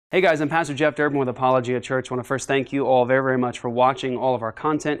Hey guys, I'm Pastor Jeff Durbin with Apologia Church. I want to first thank you all very, very much for watching all of our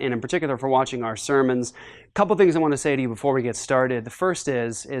content and in particular for watching our sermons. A couple things I want to say to you before we get started. The first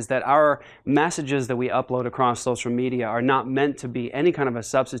is that our messages that we upload across social media are not meant to be any kind of a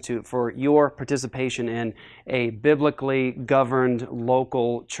substitute for your participation in a biblically governed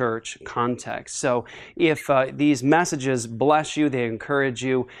local church context. So if these messages bless you, they encourage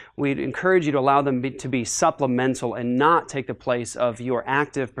you, we'd encourage you to allow them to be supplemental and not take the place of your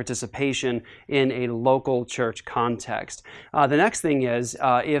active participation in a local church context. The next thing is,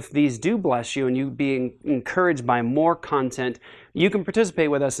 if these do bless you and you being encouraged by more content, you can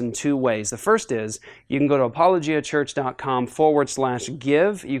participate with us in two ways. The first is you can go to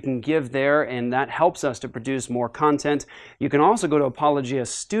apologiachurch.com/give. You can give there, and that helps us to produce more content. You can also go to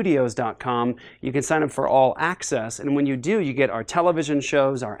apologiastudios.com. You can sign up for all access, and when you do, you get our television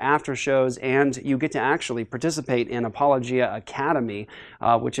shows, our after shows, and you get to actually participate in Apologia Academy,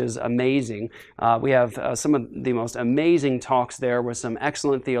 which is amazing. We have some of the most amazing talks there with some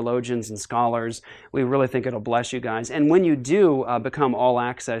excellent theologians and scholars. We really think it'll bless you guys. And when you do become all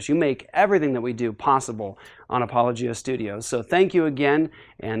access, you make everything that we do possible on Apologia Studios. So thank you again,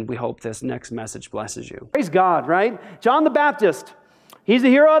 and we hope this next message blesses you. Praise God, right? John the Baptist, he's the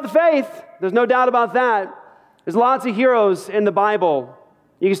hero of the faith. There's no doubt about that. There's lots of heroes in the Bible.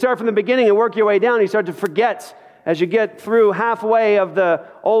 You can start from the beginning and work your way down. You start to forget as you get through halfway of the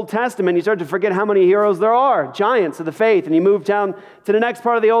Old Testament, you start to forget how many heroes there are, giants of the faith. And you move down to the next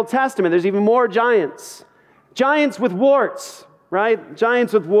part of the Old Testament, there's even more giants. Giants with warts, right?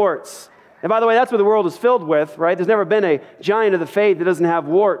 Giants with warts. And by the way, that's what the world is filled with, right? There's never been a giant of the faith that doesn't have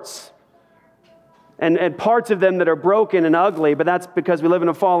warts. And parts of them that are broken and ugly, but that's because we live in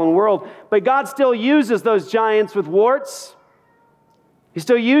a fallen world. But God still uses those giants with warts. He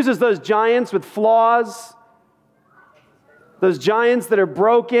still uses those giants with flaws. Those giants that are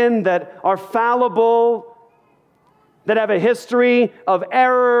broken, that are fallible, that have a history of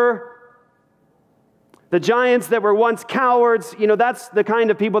error. The giants that were once cowards, that's the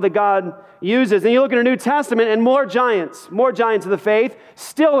kind of people that God uses. And you look in the New Testament and more giants of the faith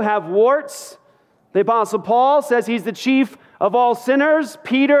still have warts. The Apostle Paul says he's the chief of all sinners.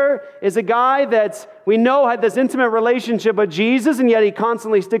 Peter is a guy that we know had this intimate relationship with Jesus, and yet he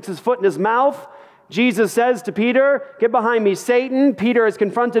constantly sticks his foot in his mouth. Jesus says to Peter, "Get behind me, Satan." Peter is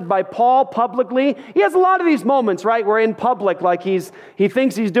confronted by Paul publicly. He has a lot of these moments, right, where in public, like he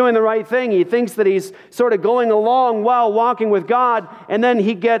thinks he's doing the right thing. He thinks that he's sort of going along well, walking with God, and then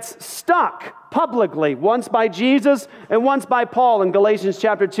he gets stuck publicly, once by Jesus and once by Paul in Galatians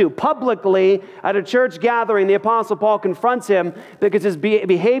chapter 2. Publicly, at a church gathering, the Apostle Paul confronts him because his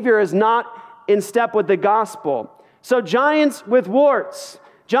behavior is not in step with the gospel. So giants with warts.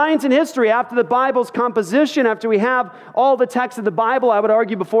 Giants in history, after the Bible's composition, after we have all the texts of the Bible, I would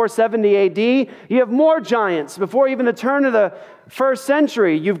argue before 70 AD, you have more giants. Before even the turn of the first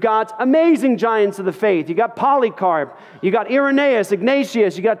century, you've got amazing giants of the faith. You got Polycarp, you got Irenaeus,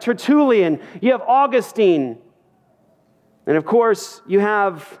 Ignatius, you got Tertullian, you have Augustine. And of course, you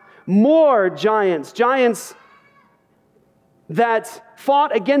have more giants that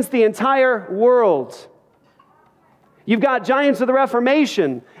fought against the entire world. You've got giants of the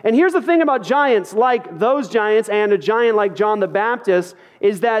Reformation. And here's the thing about giants like those giants and a giant like John the Baptist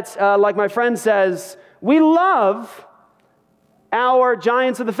is that, like my friend says, we love our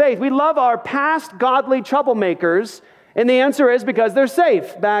giants of the faith. We love our past godly troublemakers. And the answer is because they're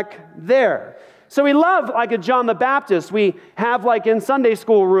safe back there. So we love like a John the Baptist. We have like in Sunday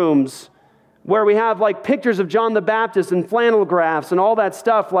school rooms where we have like pictures of John the Baptist and flannel graphs and all that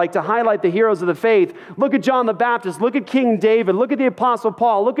stuff like to highlight the heroes of the faith. Look at John the Baptist, look at King David, look at the Apostle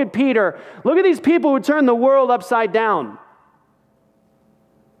Paul, look at Peter, look at these people who turned the world upside down.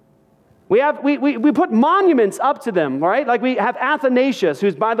 We put monuments up to them, right? Like we have Athanasius,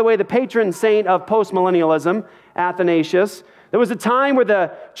 who's by the way the patron saint of postmillennialism, Athanasius. There was a time where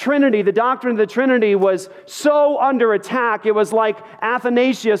the Trinity, the doctrine of the Trinity was so under attack, it was like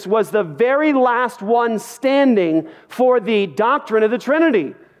Athanasius was the very last one standing for the doctrine of the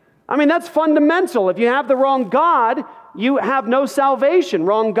Trinity. I mean, that's fundamental. If you have the wrong God, you have no salvation.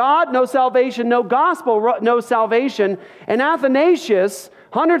 Wrong God, no salvation. No gospel, no salvation. And Athanasius,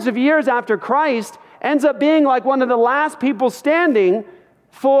 hundreds of years after Christ, ends up being like one of the last people standing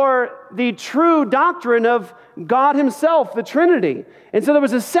for the true doctrine of God himself, the Trinity. And so there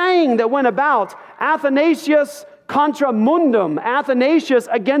was a saying that went about, Athanasius contra mundum, Athanasius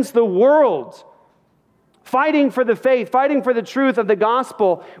against the world, fighting for the faith, fighting for the truth of the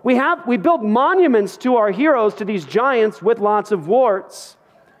gospel. We build monuments to our heroes, to these giants with lots of warts.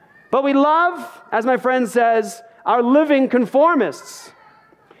 But we love, as my friend says, our living conformists.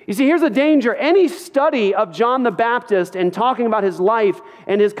 You see, here's the danger. Any study of John the Baptist and talking about his life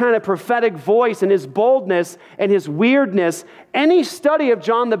and his kind of prophetic voice and his boldness and his weirdness, any study of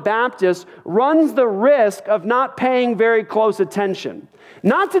John the Baptist runs the risk of not paying very close attention.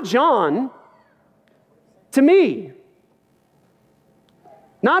 Not to John, to me.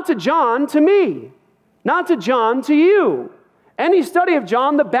 Not to John, to me. Not to John, to you. Any study of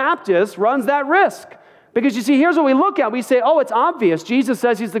John the Baptist runs that risk. Because you see, here's what we look at. We say, oh, it's obvious. Jesus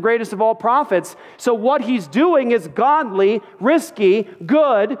says he's the greatest of all prophets. So what he's doing is godly, risky,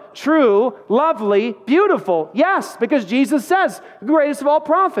 good, true, lovely, beautiful. Yes, because Jesus says the greatest of all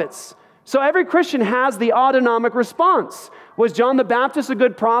prophets. So every Christian has the autonomic response. Was John the Baptist a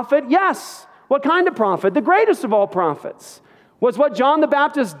good prophet? Yes. What kind of prophet? The greatest of all prophets. Was what John the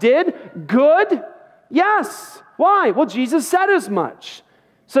Baptist did good? Yes. Why? Well, Jesus said as much.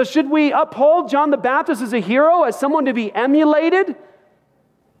 So should we uphold John the Baptist as a hero, as someone to be emulated?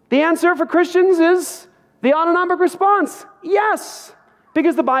 The answer for Christians is the autonomic response. Yes,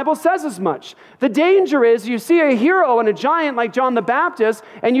 because the Bible says as much. The danger is you see a hero and a giant like John the Baptist,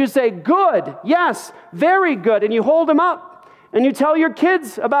 and you say, good, yes, very good, and you hold him up. And you tell your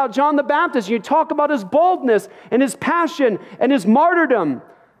kids about John the Baptist. You talk about his boldness and his passion and his martyrdom.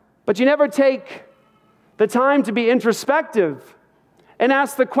 But you never take the time to be introspective and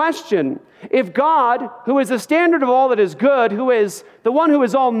ask the question, if God, who is the standard of all that is good, who is the one who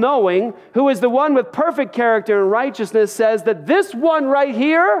is all-knowing, who is the one with perfect character and righteousness, says that this one right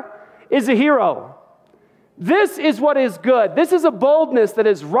here is a hero. This is what is good. This is a boldness that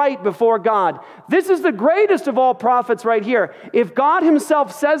is right before God. This is the greatest of all prophets right here. If God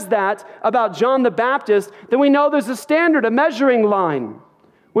himself says that about John the Baptist, then we know there's a standard, a measuring line,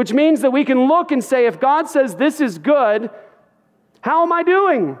 which means that we can look and say, if God says this is good, how am I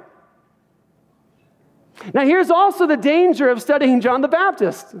doing? Now, here's also the danger of studying John the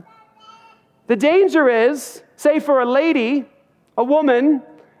Baptist. The danger is, say for a lady, a woman,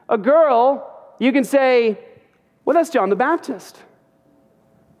 a girl, you can say, well, that's John the Baptist.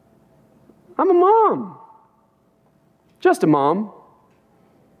 I'm a mom. Just a mom.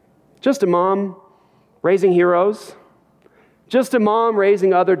 Just a mom raising heroes. Just a mom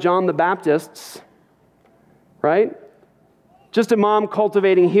raising other John the Baptists. Right? Just a mom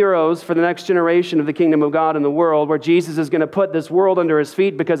cultivating heroes for the next generation of the kingdom of God in the world, where Jesus is going to put this world under his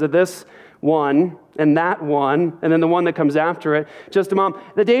feet because of this one, and that one, and then the one that comes after it. Just a mom.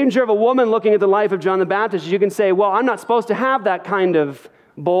 The danger of a woman looking at the life of John the Baptist is you can say, well, I'm not supposed to have that kind of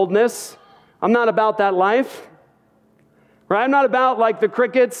boldness. I'm not about that life. Right? I'm not about like the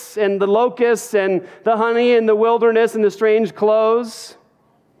crickets and the locusts and the honey and the wilderness and the strange clothes.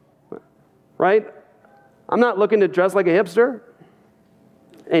 Right? I'm not looking to dress like a hipster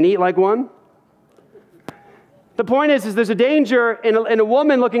and eat like one. The point is there's a danger in a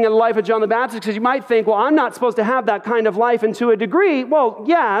woman looking at the life of John the Baptist, because you might think, well, I'm not supposed to have that kind of life, and to a degree, well,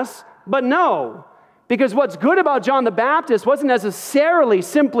 yes, but no. Because what's good about John the Baptist wasn't necessarily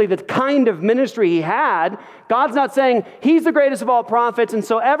simply the kind of ministry he had. God's not saying he's the greatest of all prophets, and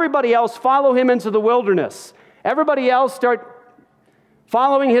so everybody else follow him into the wilderness. Everybody else start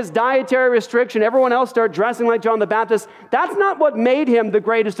following his dietary restriction. Everyone else start dressing like John the Baptist. That's not what made him the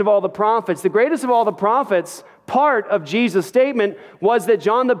greatest of all the prophets. The greatest of all the prophets, part of Jesus' statement, was that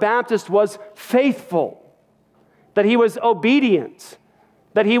John the Baptist was faithful, that he was obedient,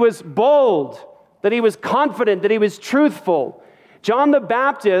 that he was bold, that he was confident, that he was truthful. John the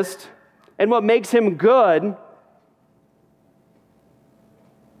Baptist, and what makes him good,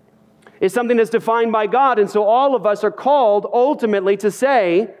 is something that's defined by God. And so all of us are called ultimately to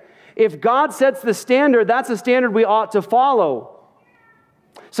say, if God sets the standard, that's a standard we ought to follow.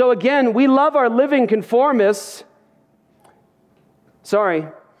 So again, we love our living conformists.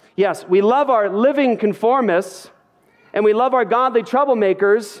 We love our living conformists, and we love our godly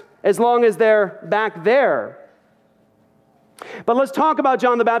troublemakers as long as they're back there. But let's talk about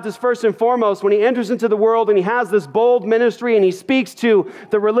John the Baptist first and foremost. When he enters into the world and he has this bold ministry and he speaks to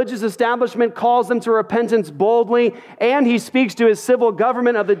the religious establishment, calls them to repentance boldly, and he speaks to his civil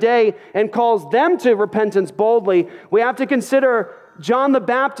government of the day and calls them to repentance boldly, we have to consider John the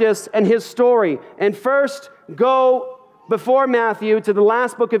Baptist and his story. And first, go before Matthew to the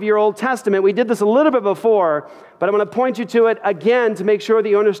last book of your Old Testament. We did this a little bit before, but I'm going to point you to it again to make sure that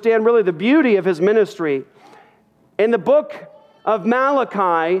you understand really the beauty of his ministry. In the book of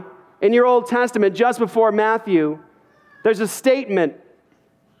Malachi, in your Old Testament, just before Matthew, there's a statement.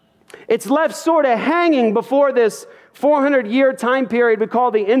 It's left sort of hanging before this 400-year time period we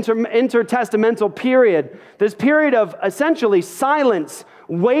call the intertestamental period. This period of essentially silence,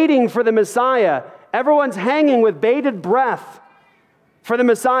 waiting for the Messiah. Everyone's hanging with bated breath. for the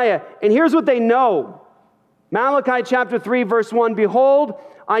Messiah. And here's what they know. Malachi chapter 3, verse 1, behold,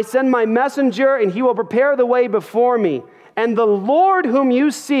 I send my messenger, and he will prepare the way before me. And the Lord whom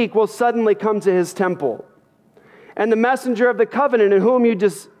you seek will suddenly come to his temple. And the messenger of the covenant in whom you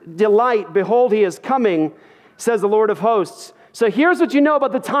delight, behold, he is coming, says the Lord of hosts. So here's what you know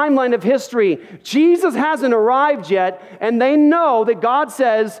about the timeline of history. Jesus hasn't arrived yet, and they know that God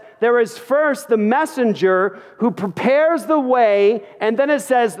says there is first the messenger who prepares the way, and then it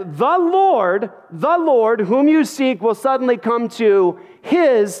says, the Lord whom you seek will suddenly come to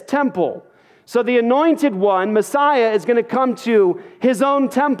his temple. So the anointed one, Messiah, is going to come to his own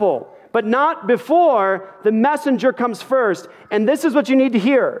temple, but not before the messenger comes first. And this is what you need to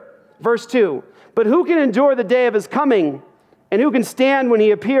hear. Verse 2, but who can endure the day of his coming? And who can stand when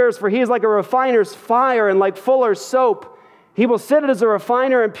he appears? For he is like a refiner's fire and like fuller's soap. He will sit as a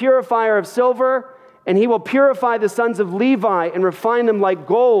refiner and purifier of silver, and he will purify the sons of Levi and refine them like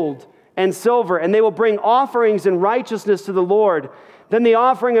gold and silver. And they will bring offerings in righteousness to the Lord. Then the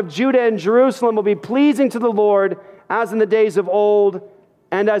offering of Judah and Jerusalem will be pleasing to the Lord, as in the days of old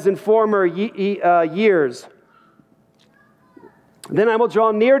and as in former years. Then I will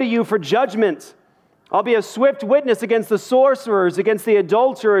draw near to you for judgment. I'll be a swift witness against the sorcerers, against the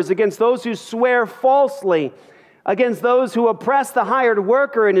adulterers, against those who swear falsely, against those who oppress the hired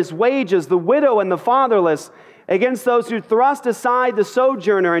worker in his wages, the widow and the fatherless, against those who thrust aside the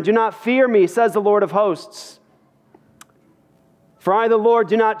sojourner and do not fear me, says the Lord of hosts. For I, the Lord,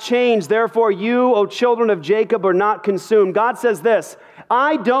 do not change. Therefore you, O children of Jacob, are not consumed. God says this,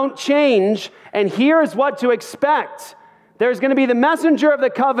 I don't change, and here's what to expect. There's going to be the messenger of the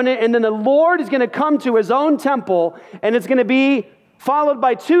covenant, and then the Lord is going to come to his own temple, and it's going to be followed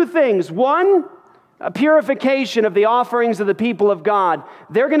by two things. One, a purification of the offerings of the people of God.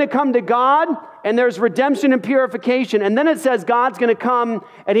 They're going to come to God, and there's redemption and purification. And then it says God's going to come,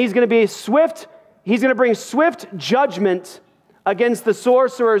 and he's going to be swift. He's going to bring swift judgment against the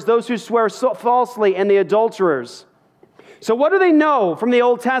sorcerers, those who swear falsely, and the adulterers. So what do they know from the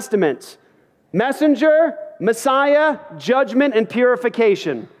Old Testament? Messenger, Messiah, judgment, and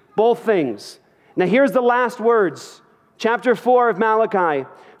purification. Both things. Now here's the last words. Chapter 4 of Malachi.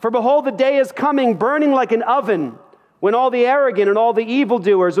 For behold, the day is coming, burning like an oven, when all the arrogant and all the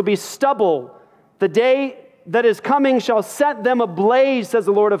evildoers will be stubble. The day that is coming shall set them ablaze, says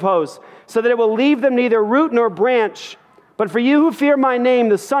the Lord of hosts, so that it will leave them neither root nor branch. But for you who fear my name,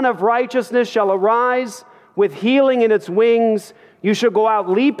 the Son of Righteousness shall arise with healing in its wings. You shall go out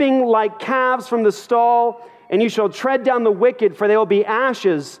leaping like calves from the stall, and you shall tread down the wicked, for they will be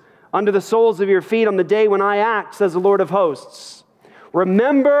ashes under the soles of your feet on the day when I act, says the Lord of hosts.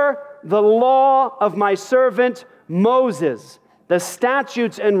 Remember the law of my servant Moses, the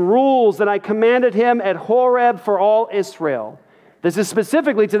statutes and rules that I commanded him at Horeb for all Israel. This is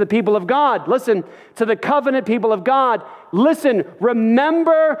specifically to the people of God. Listen, to the covenant people of God. Listen,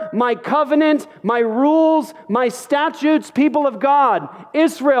 remember my covenant, my rules, my statutes, people of God.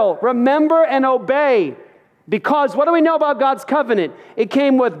 Israel, remember and obey. Because what do we know about God's covenant? It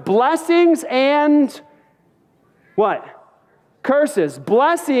came with blessings and what? Curses.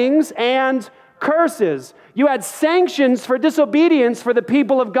 Blessings and curses. You had sanctions for disobedience for the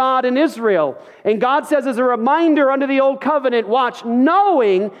people of God in Israel. And God says as a reminder under the old covenant, watch,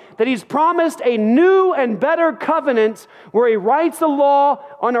 knowing that he's promised a new and better covenant where he writes the law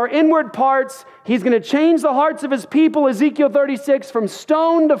on our inward parts. He's going to change the hearts of his people, Ezekiel 36, from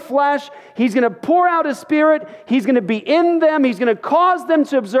stone to flesh. He's going to pour out his spirit. He's going to be in them. He's going to cause them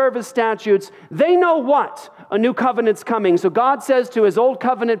to observe his statutes. They know what? A new covenant's coming. So God says to his old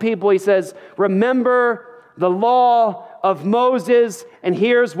covenant people, he says, remember the law of Moses, and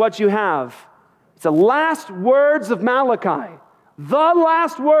here's what you have. It's the last words of Malachi. The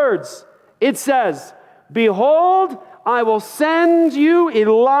last words. It says, behold, I will send you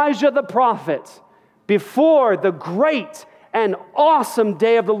Elijah the prophet before the great and awesome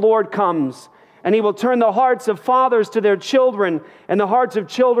day of the Lord comes. And he will turn the hearts of fathers to their children and the hearts of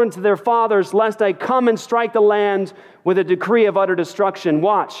children to their fathers, lest I come and strike the land with a decree of utter destruction.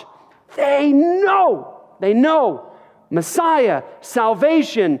 Watch. They know. Messiah,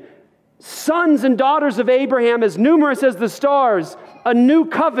 salvation, sons and daughters of Abraham as numerous as the stars, a new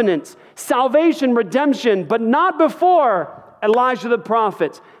covenant, salvation, redemption, but not before Elijah the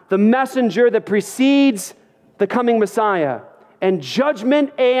prophet, the messenger that precedes the coming Messiah. And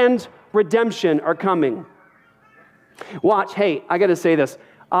judgment and redemption are coming. Watch, hey, I got to say this.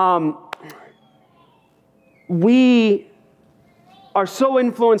 We are so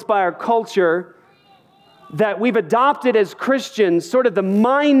influenced by our culture that we've adopted as Christians sort of the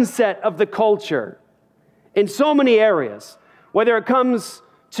mindset of the culture in so many areas. whether it comes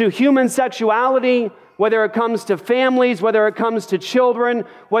to human sexuality, whether it comes to families, whether it comes to children,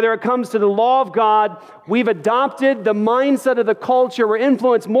 whether it comes to the law of God, we've adopted the mindset of the culture. We're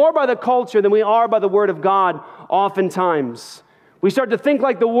influenced more by the culture than we are by the Word of God oftentimes. We start to think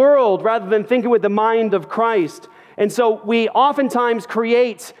like the world rather than thinking with the mind of Christ. And so we oftentimes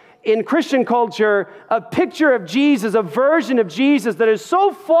create in Christian culture a picture of Jesus, a version of Jesus that is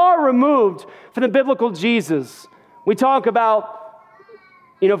so far removed from the biblical Jesus. We talk about,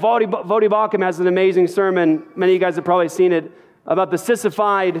 Vodi Bakum has an amazing sermon, many of you guys have probably seen it, about the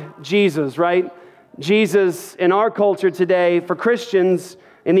sissified Jesus, right? Jesus in our culture today, for Christians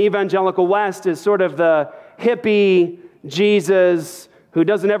in the evangelical West, is sort of the hippie Jesus who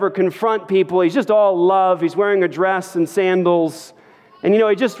doesn't ever confront people. He's just all love. He's wearing a dress and sandals. And he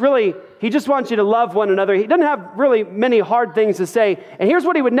just wants you to love one another. He doesn't have really many hard things to say. And here's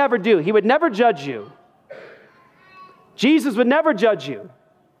what he would never do. He would never judge you. Jesus would never judge you.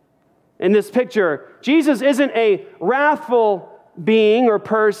 In this picture, Jesus isn't a wrathful being or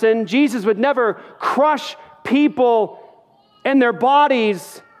person. Jesus would never crush people and their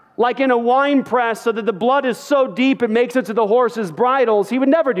bodies like in a wine press so that the blood is so deep it makes it to the horses' bridles. He would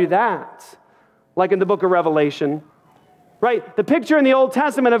never do that, like in the book of Revelation. Right? The picture in the Old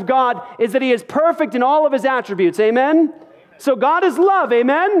Testament of God is that He is perfect in all of His attributes. Amen? So God is love.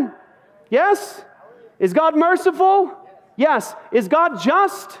 Amen? Yes? Is God merciful? Yes. Is God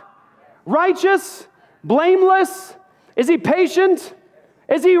just? Righteous? Blameless? Is He patient?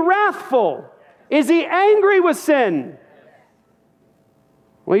 Is He wrathful? Is He angry with sin?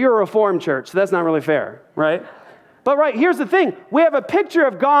 Well, you're a Reformed church, so that's not really fair, right? But here's the thing. We have a picture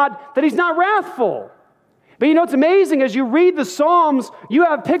of God that He's not wrathful. But it's amazing, as you read the Psalms, you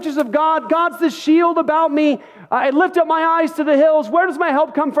have pictures of God. God's the shield about me. I lift up my eyes to the hills. Where does my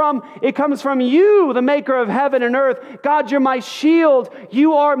help come from? It comes from you, the maker of heaven and earth. God, you're my shield.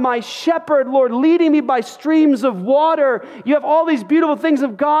 You are my shepherd, Lord, leading me by streams of water. You have all these beautiful things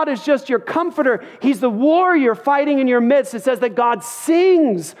of God as just your comforter. He's the warrior fighting in your midst. It says that God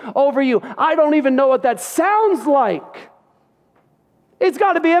sings over you. I don't even know what that sounds like. It's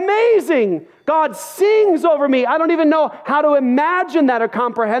got to be amazing. God sings over me. I don't even know how to imagine that or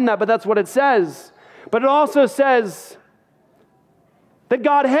comprehend that, but that's what it says. But it also says that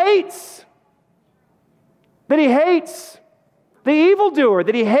God hates. That He hates the evildoer.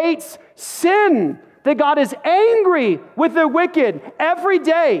 That He hates sin. That God is angry with the wicked every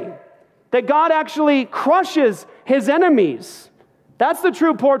day. That God actually crushes His enemies. That's the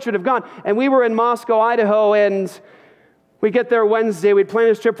true portrait of God. And we were in Moscow, Idaho, and we get there Wednesday. We'd planned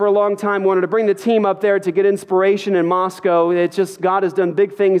this trip for a long time. Wanted to bring the team up there to get inspiration in Moscow. It's just, God has done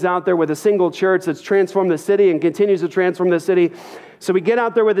big things out there with a single church that's transformed the city and continues to transform the city. So we get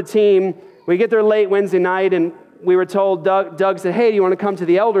out there with the team. We get there late Wednesday night, and we were told, Doug said, hey, do you want to come to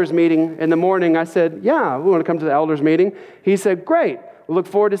the elders meeting in the morning? I said, yeah, we want to come to the elders meeting. He said, great. We look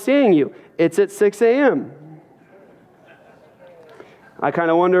forward to seeing you. It's at 6 a.m. I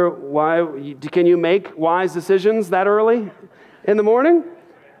kind of wonder why, can you make wise decisions that early in the morning?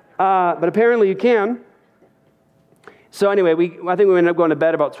 But apparently you can. So anyway, I think we ended up going to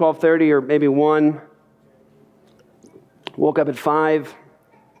bed about 12:30 or maybe 1. Woke up at 5.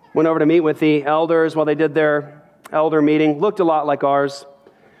 Went over to meet with the elders while they did their elder meeting. Looked a lot like ours.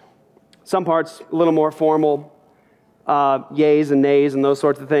 Some parts a little more formal. Yays and nays and those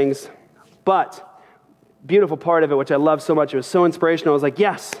sorts of things. But beautiful part of it, which I love so much, it was so inspirational. I was like,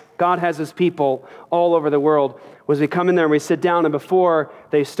 yes, God has His people all over the world. Was we come in there and we sit down, and before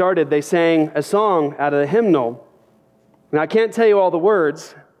they started, they sang a song out of the hymnal. Now, I can't tell you all the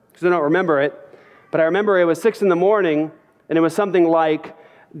words because I don't remember it, but I remember it was 6 in the morning, and it was something like,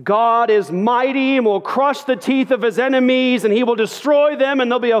 God is mighty and will crush the teeth of His enemies, and He will destroy them,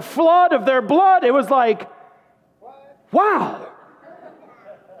 and there'll be a flood of their blood. It was like, wow.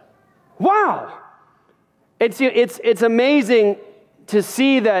 Wow. It's amazing to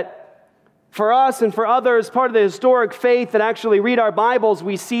see that for us and for others, part of the historic faith that actually read our Bibles,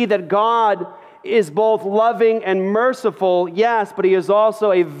 we see that God is both loving and merciful, yes, but He is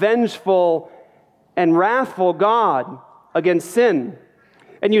also a vengeful and wrathful God against sin.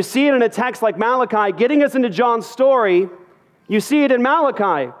 And you see it in a text like Malachi, getting us into John's story. You see it in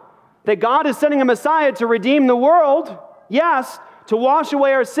Malachi, that God is sending a Messiah to redeem the world, yes, to wash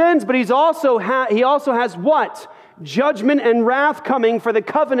away our sins, but He also has what? Judgment and wrath coming for the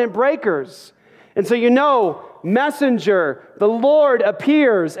covenant breakers. And so messenger, the Lord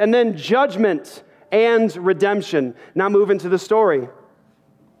appears, and then judgment and redemption. Now move into the story.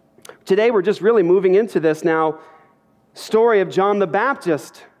 Today we're just really moving into this now, story of John the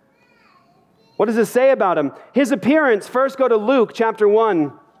Baptist. What does it say about him? His appearance, first go to Luke chapter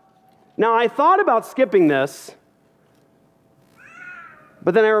 1. Now, I thought about skipping this,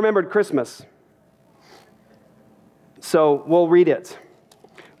 but then I remembered Christmas. So we'll read it.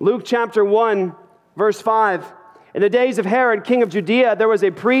 Luke chapter 1, verse 5. In the days of Herod, king of Judea, there was a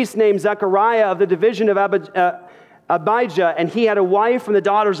priest named Zechariah of the division of Abijah, and he had a wife from the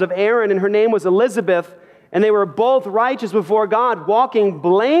daughters of Aaron, and her name was Elizabeth, and they were both righteous before God, walking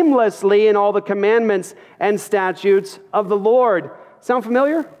blamelessly in all the commandments and statutes of the Lord. Sound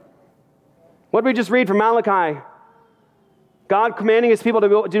familiar? What did we just read from Malachi? God commanding his people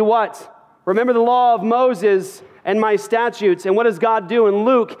to do what? Remember the law of Moses and my statutes. And what does God do? In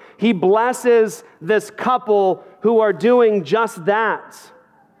Luke, he blesses this couple who are doing just that.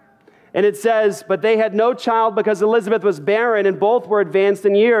 And it says, but they had no child because Elizabeth was barren and both were advanced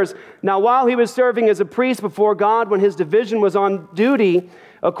in years. Now, while he was serving as a priest before God, when his division was on duty,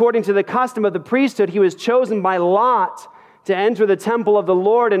 according to the custom of the priesthood, he was chosen by lot to enter the temple of the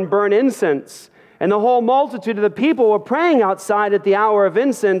Lord and burn incense. And the whole multitude of the people were praying outside at the hour of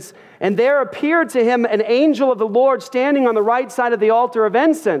incense, and there appeared to him an angel of the Lord standing on the right side of the altar of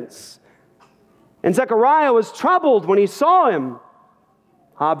incense. And Zechariah was troubled when he saw him,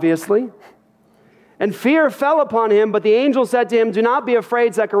 obviously. And fear fell upon him, but the angel said to him, do not be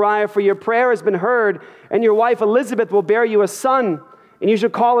afraid, Zechariah, for your prayer has been heard, and your wife Elizabeth will bear you a son, and you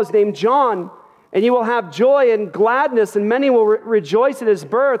shall call his name John. And you will have joy and gladness, and many will rejoice at his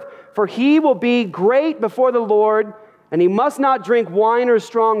birth, for he will be great before the Lord, and he must not drink wine or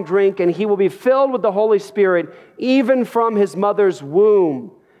strong drink, and he will be filled with the Holy Spirit, even from his mother's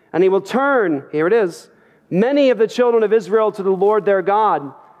womb. And he will turn, here it is, many of the children of Israel to the Lord their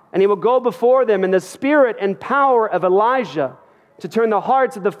God, and he will go before them in the spirit and power of Elijah, to turn the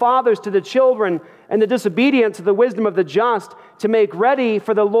hearts of the fathers to the children, and the disobedient to the wisdom of the just, to make ready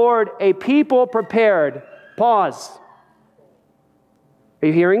for the Lord a people prepared. Pause. Are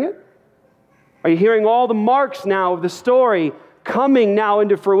you hearing it? Are you hearing all the marks now of the story coming now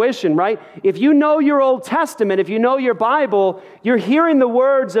into fruition, right? If you know your Old Testament, if you know your Bible, you're hearing the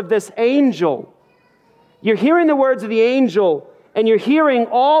words of this angel. You're hearing the words of the angel, and you're hearing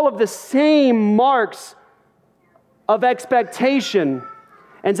all of the same marks of expectation.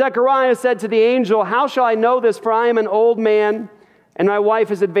 And Zechariah said to the angel, how shall I know this? For I am an old man, and my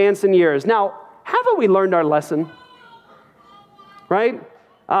wife is advanced in years. Now, haven't we learned our lesson? Right?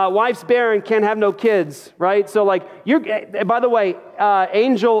 Wife's barren, can't have no kids, right? So like, by the way,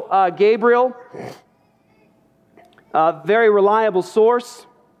 angel Gabriel, very reliable source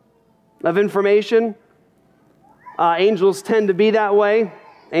of information. Angels tend to be that way,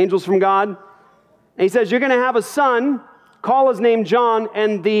 angels from God. And he says, you're going to have a son, call his name John,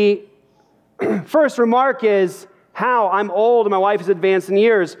 and the first remark is, how? I'm old and my wife is advanced in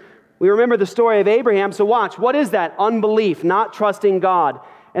years. We remember the story of Abraham, so watch. What is that? Unbelief, not trusting God.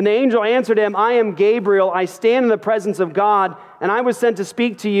 And the angel answered him, I am Gabriel. I stand in the presence of God, and I was sent to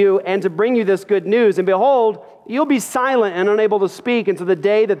speak to you and to bring you this good news. And behold, you'll be silent and unable to speak until the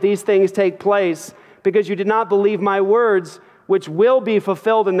day that these things take place, because you did not believe my words, which will be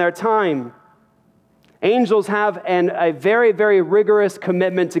fulfilled in their time. Angels have a very, very rigorous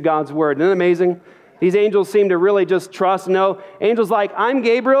commitment to God's word. Isn't that amazing? These angels seem to really just trust and know. Angels like, I'm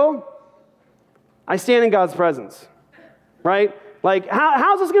Gabriel. I stand in God's presence, right? Like,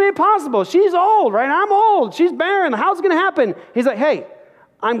 how's this going to be possible? She's old, right? I'm old. She's barren. How's it going to happen? He's like, hey,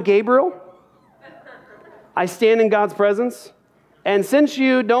 I'm Gabriel. I stand in God's presence. And since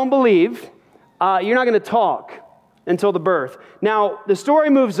you don't believe, you're not going to talk until the birth. Now, the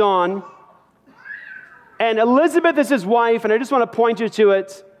story moves on. And Elizabeth is his wife, and I just want to point you to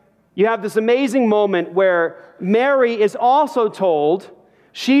it. You have this amazing moment where Mary is also told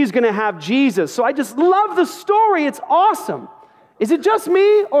she's going to have Jesus. So I just love the story. It's awesome. Is it just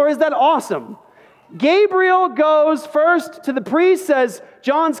me, or is that awesome? Gabriel goes first to the priest, says,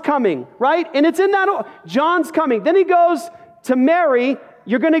 John's coming, right? And it's in that, John's coming. Then he goes to Mary,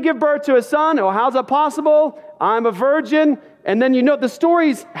 you're going to give birth to a son. Oh, how's that possible? I'm a virgin. And then you know the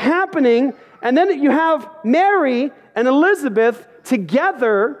story's happening. And then you have Mary and Elizabeth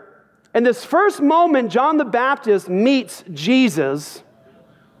together. And this first moment, John the Baptist meets Jesus.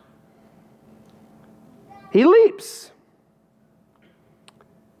 He leaps.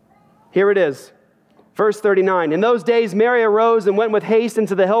 Here it is. Verse 39. In those days, Mary arose and went with haste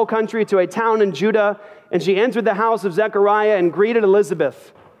into the hill country to a town in Judah. And she entered the house of Zechariah and greeted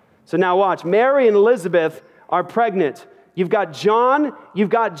Elizabeth. So now watch. Mary and Elizabeth are pregnant. You've got John, you've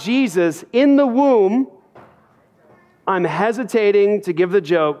got Jesus in the womb. I'm hesitating to give the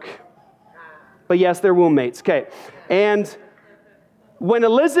joke, but yes, they're womb mates. Okay. And When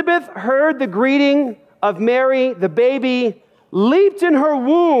Elizabeth heard the greeting of Mary, the baby leaped in her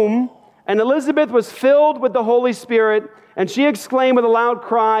womb, and Elizabeth was filled with the Holy Spirit, and she exclaimed with a loud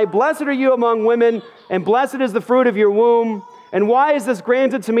cry, "Blessed are you among women, and blessed is the fruit of your womb. And why is this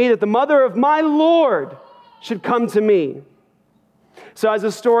granted to me, that the mother of my Lord should come to me?" So as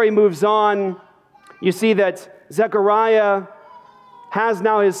the story moves on, you see that Zechariah has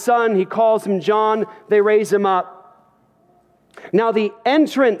now his son. He calls him John. They raise him up. Now the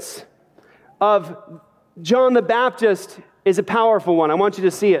entrance of John the Baptist is a powerful one. I want you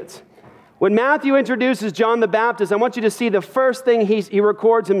to see it. When Matthew introduces John the Baptist, I want you to see the first thing he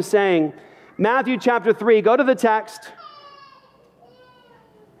records him saying. Matthew chapter 3, go to the text.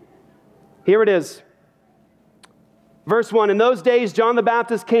 Here it is. Verse 1, in those days John the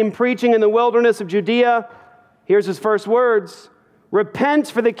Baptist came preaching in the wilderness of Judea. Here's his first words. Repent,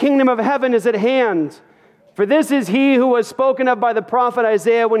 for the kingdom of heaven is at hand. For this is he who was spoken of by the prophet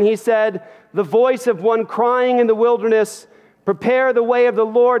Isaiah when he said, the voice of one crying in the wilderness, prepare the way of the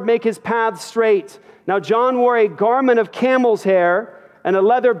Lord, make his path straight. Now John wore a garment of camel's hair and a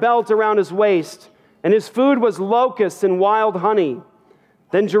leather belt around his waist, and his food was locusts and wild honey.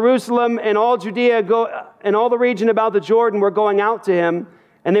 Then Jerusalem and all Judea and all the region about the Jordan were going out to him,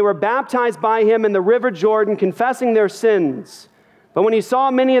 and they were baptized by him in the river Jordan, confessing their sins. But when he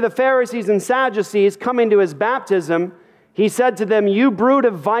saw many of the Pharisees and Sadducees coming to his baptism, he said to them, you brood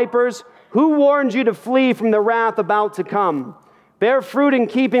of vipers, who warned you to flee from the wrath about to come? Bear fruit in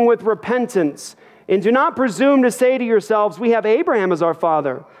keeping with repentance, and do not presume to say to yourselves, we have Abraham as our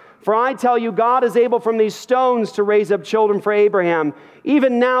father. For I tell you, God is able from these stones to raise up children for Abraham.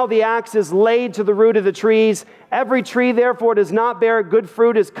 Even now the axe is laid to the root of the trees. Every tree, therefore, does not bear good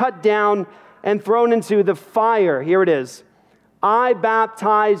fruit is cut down and thrown into the fire. Here it is. I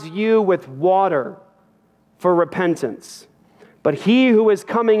baptize you with water for repentance. But he who is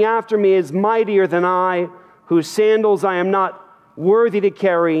coming after me is mightier than I, whose sandals I am not worthy to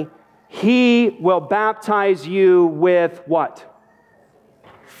carry. He will baptize you with what?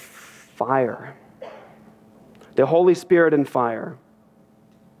 Fire. The Holy Spirit and fire.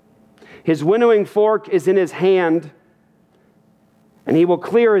 His winnowing fork is in his hand, and he will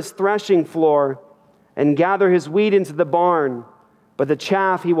clear his threshing floor and gather his wheat into the barn, but the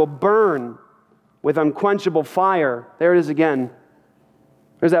chaff he will burn with unquenchable fire. There it is again.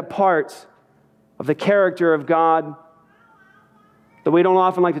 There's that part of the character of God that we don't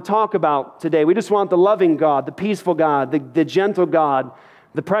often like to talk about today. We just want the loving God, the peaceful God, the gentle God,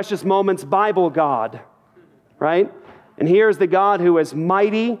 the precious moments Bible God, right? And here's the God who is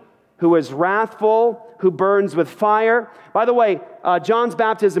mighty, who is wrathful, who burns with fire. By the way, John's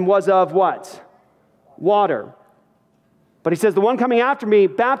baptism was of what? Water. But he says, the one coming after me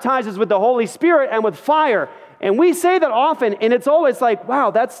baptizes with the Holy Spirit and with fire. And we say that often, and it's always like,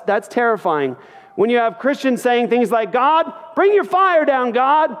 wow, that's terrifying. When you have Christians saying things like, God, bring your fire down,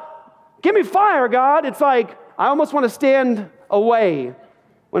 God. Give me fire, God. It's like, I almost want to stand away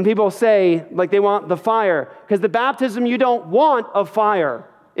when people say, like, they want the fire. Because the baptism you don't want of fire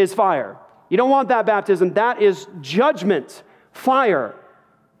is fire. You don't want that baptism. That is judgment, fire.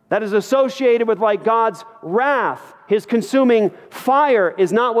 That is associated with like God's wrath. His consuming fire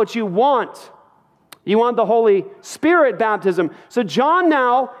is not what you want. You want the Holy Spirit baptism. So John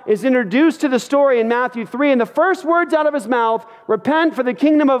now is introduced to the story in Matthew 3, and the first words out of his mouth, repent, for the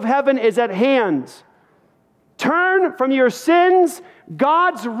kingdom of heaven is at hand. Turn from your sins.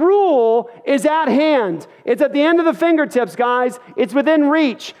 God's rule is at hand. It's at the end of the fingertips, guys. It's within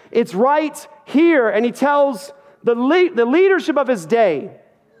reach. It's right here. And he tells the leadership of his day,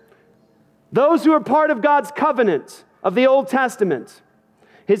 those who are part of God's covenant of the Old Testament,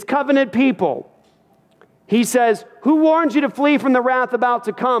 his covenant people, he says, who warned you to flee from the wrath about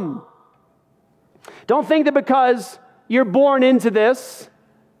to come? Don't think that because you're born into this,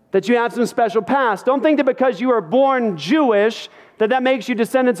 that you have some special past. Don't think that because you are born Jewish, that makes you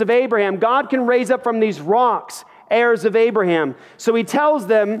descendants of Abraham. God can raise up from these rocks heirs of Abraham. So he tells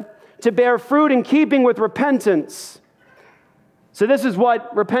them to bear fruit in keeping with repentance. So this is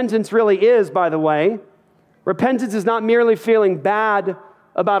what repentance really is, by the way. Repentance is not merely feeling bad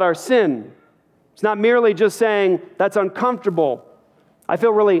about our sin. It's not merely just saying, that's uncomfortable. I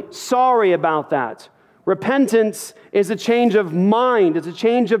feel really sorry about that. Repentance is a change of mind. It's a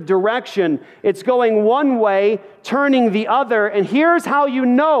change of direction. It's going one way, turning the other. And here's how you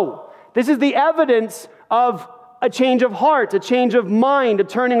know. This is the evidence of a change of heart, a change of mind, a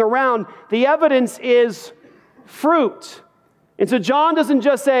turning around. The evidence is fruit. And so John doesn't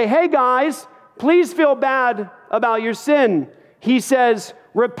just say, hey guys, please feel bad about your sin. He says,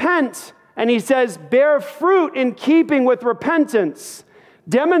 repent. And he says, bear fruit in keeping with repentance.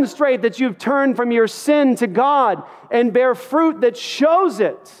 Demonstrate that you've turned from your sin to God and bear fruit that shows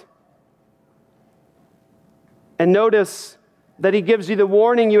it. And notice that he gives you the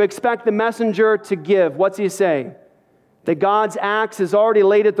warning you expect the messenger to give. What's he say? That God's axe is already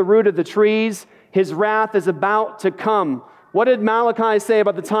laid at the root of the trees. His wrath is about to come. What did Malachi say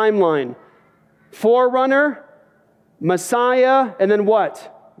about the timeline? Forerunner, Messiah, and then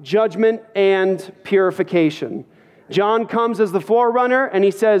what? Judgment and purification. John comes as the forerunner, and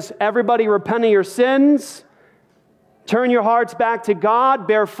he says, everybody repent of your sins. Turn your hearts back to God.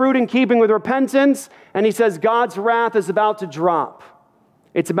 Bear fruit in keeping with repentance. And he says, God's wrath is about to drop.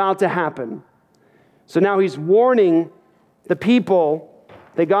 It's about to happen. So now he's warning the people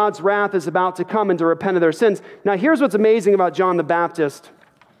that God's wrath is about to come and to repent of their sins. Now here's what's amazing about John the Baptist.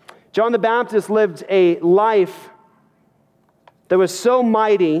 John the Baptist lived a life that was so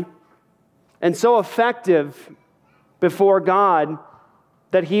mighty and so effective before God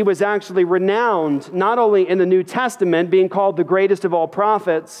that he was actually renowned, not only in the New Testament, being called the greatest of all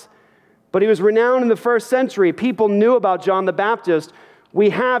prophets, but he was renowned in the first century. People knew about John the Baptist. We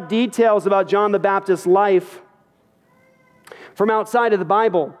have details about John the Baptist's life from outside of the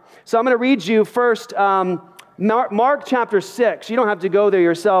Bible. So I'm going to read you first Mark chapter 6. You don't have to go there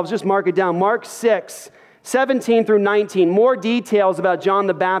yourselves. Just mark it down. Mark 6, 17 through 19. More details about John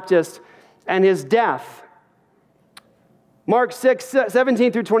the Baptist and his death. Mark 6,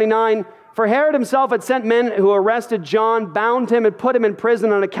 17 through 29. For Herod himself had sent men who arrested John, bound him, and put him in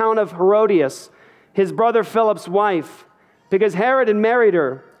prison on account of Herodias, his brother Philip's wife, because Herod had married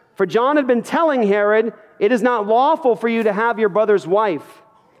her. For John had been telling Herod, it is not lawful for you to have your brother's wife.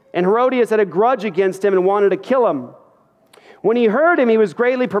 And Herodias had a grudge against him and wanted to kill him. When he heard him, he was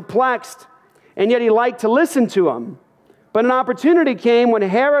greatly perplexed, and yet he liked to listen to him. But an opportunity came when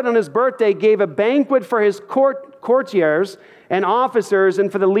Herod on his birthday gave a banquet for his courtiers and officers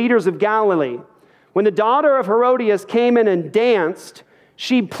and for the leaders of Galilee. When the daughter of Herodias came in and danced,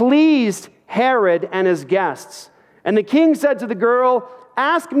 she pleased Herod and his guests. And the king said to the girl,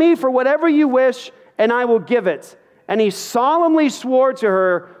 ask me for whatever you wish, and I will give it. And he solemnly swore to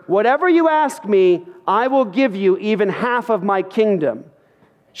her, whatever you ask me, I will give you even half of my kingdom.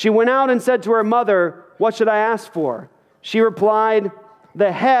 She went out and said to her mother, what should I ask for? She replied,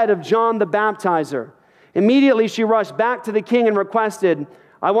 the head of John the Baptizer. Immediately she rushed back to the king and requested,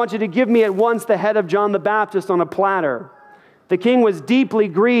 I want you to give me at once the head of John the Baptist on a platter. The king was deeply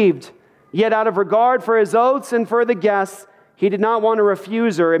grieved, yet out of regard for his oaths and for the guests, he did not want to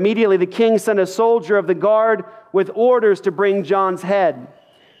refuse her. Immediately the king sent a soldier of the guard with orders to bring John's head.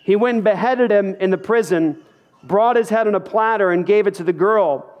 He went and beheaded him in the prison, brought his head on a platter and gave it to the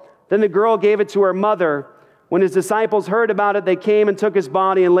girl. Then the girl gave it to her mother. When his disciples heard about it, they came and took his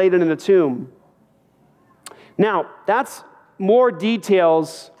body and laid it in a tomb. Now, that's more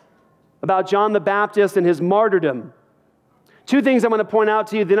details about John the Baptist and his martyrdom. Two things I want to point out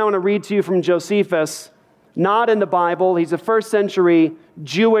to you, then I want to read to you from Josephus, not in the Bible. He's a first century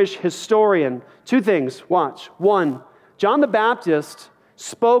Jewish historian. Two things, watch. One, John the Baptist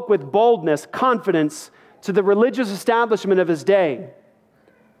spoke with boldness, confidence to the religious establishment of his day.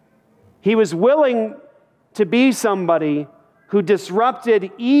 He was willing to be somebody who disrupted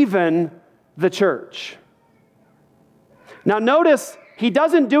even the church. Now notice, he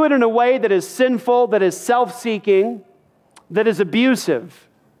doesn't do it in a way that is sinful, that is self-seeking, that is abusive.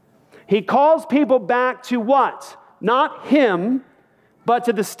 He calls people back to what? Not him, but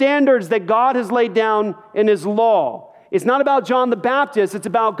to the standards that God has laid down in his law. It's not about John the Baptist, it's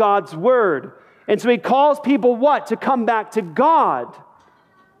about God's word. And so he calls people what? To come back to God.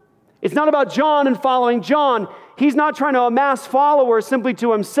 It's not about John and following John. He's not trying to amass followers simply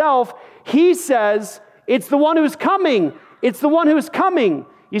to himself. He says, it's the one who's coming. It's the one who's coming.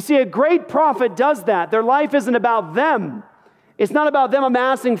 You see, a great prophet does that. Their life isn't about them. It's not about them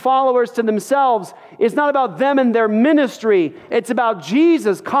amassing followers to themselves. It's not about them and their ministry. It's about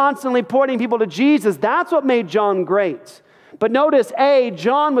Jesus, constantly pointing people to Jesus. That's what made John great. But notice, A,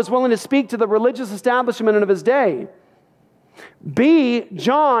 John was willing to speak to the religious establishment of his day. B,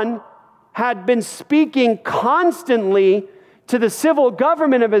 John had been speaking constantly to the civil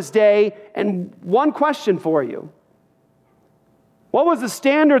government of his day. And one question for you. What was the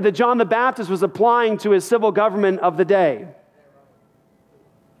standard that John the Baptist was applying to his civil government of the day?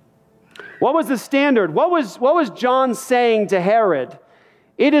 What was the standard? What was John saying to Herod?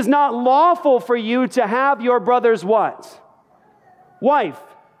 It is not lawful for you to have your brother's what? Wife.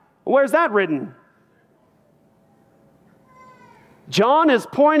 Where's that written? John is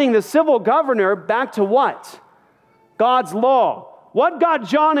pointing the civil governor back to what? God's law. What got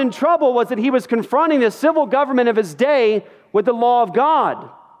John in trouble was that he was confronting the civil government of his day with the law of God.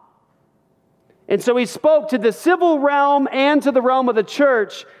 And so he spoke to the civil realm and to the realm of the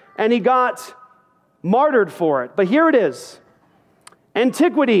church, and he got martyred for it. But here it is.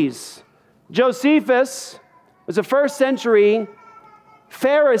 Antiquities. Josephus was a first century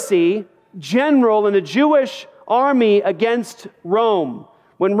Pharisee general in a Jewish army against Rome.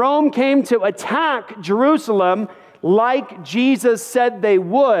 When Rome came to attack Jerusalem, like Jesus said they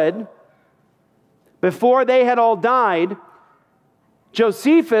would, before they had all died,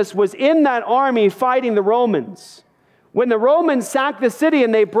 Josephus was in that army fighting the Romans. When the Romans sacked the city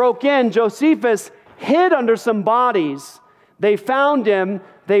and they broke in, Josephus hid under some bodies. They found him.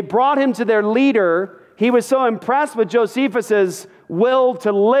 They brought him to their leader. He was so impressed with Josephus's will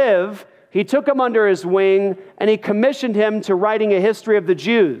to live, he took him under his wing and he commissioned him to writing a history of the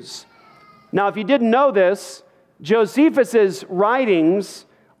Jews. Now, if you didn't know this, Josephus's writings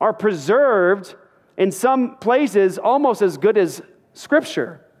are preserved in some places almost as good as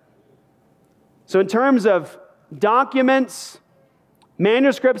Scripture. So in terms of documents,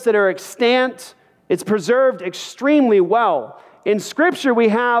 manuscripts that are extant, it's preserved extremely well. In Scripture, we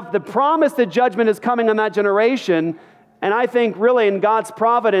have the promise that judgment is coming on that generation, and I think really in God's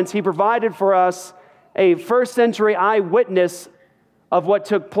providence, He provided for us a first century eyewitness of what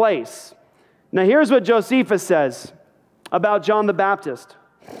took place. Now here's what Josephus says about John the Baptist.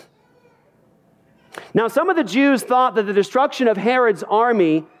 Now, some of the Jews thought that the destruction of Herod's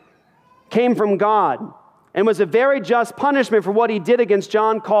army came from God and was a very just punishment for what he did against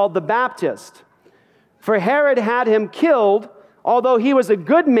John called the Baptist. For Herod had him killed, although he was a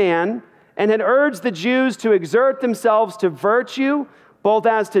good man, and had urged the Jews to exert themselves to virtue, both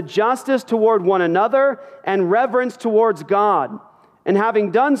as to justice toward one another and reverence towards God, and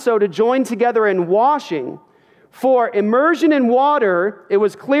having done so, to join together in washing. For immersion in water, it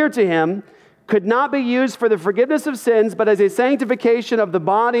was clear to him, could not be used for the forgiveness of sins, but as a sanctification of the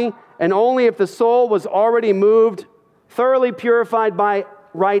body, and only if the soul was already moved, thoroughly purified by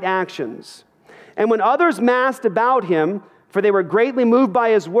right actions. And when others massed about him, for they were greatly moved by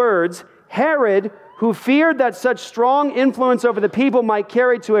his words, Herod, who feared that such strong influence over the people might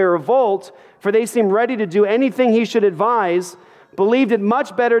carry to a revolt, for they seemed ready to do anything he should advise, believed it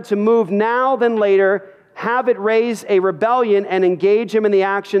much better to move now than later, have it raise a rebellion, and engage him in the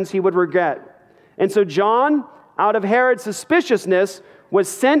actions he would regret. And so John, out of Herod's suspiciousness, was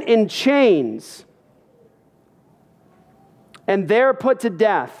sent in chains and there put to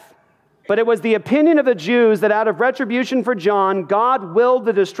death. But it was the opinion of the Jews that out of retribution for John, God willed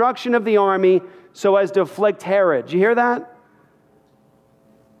the destruction of the army so as to afflict Herod. Did you hear that?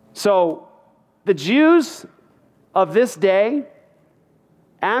 So the Jews of this day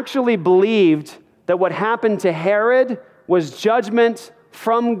actually believed that what happened to Herod was judgment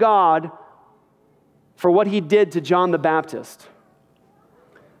from God for what he did to John the Baptist.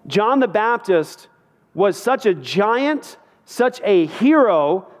 John the Baptist was such a giant, such a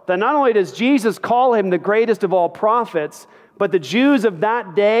hero, that not only does Jesus call him the greatest of all prophets, but the Jews of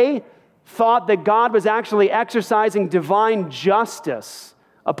that day thought that God was actually exercising divine justice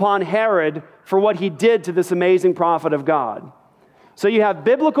upon Herod for what he did to this amazing prophet of God. So you have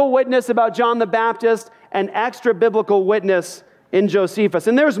biblical witness about John the Baptist and extra biblical witness in Josephus.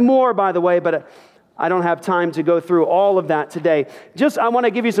 And there's more, by the way, but I don't have time to go through all of that today. I want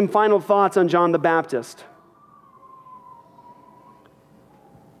to give you some final thoughts on John the Baptist.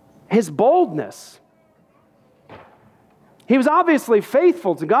 His boldness. He was obviously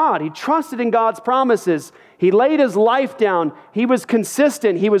faithful to God. He trusted in God's promises. He laid his life down. He was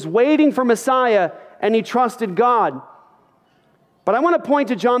consistent. He was waiting for Messiah, and he trusted God. But I want to point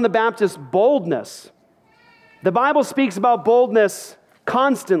to John the Baptist's boldness. The Bible speaks about boldness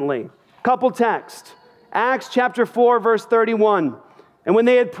constantly. Couple texts. Acts chapter 4, verse 31. And when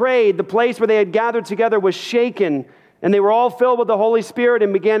they had prayed, the place where they had gathered together was shaken, and they were all filled with the Holy Spirit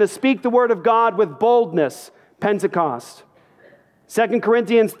and began to speak the word of God with boldness. Pentecost. 2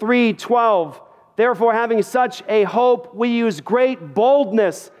 Corinthians 3:12. Therefore, having such a hope, we use great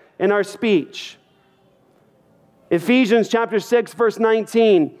boldness in our speech. Ephesians chapter 6, verse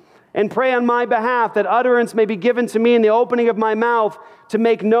 19. And pray on my behalf that utterance may be given to me in the opening of my mouth to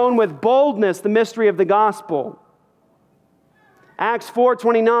make known with boldness the mystery of the gospel. Acts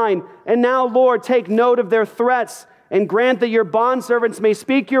 4:29. And now, Lord, take note of their threats and grant that your bondservants may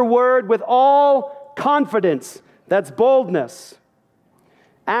speak your word with all confidence. That's boldness.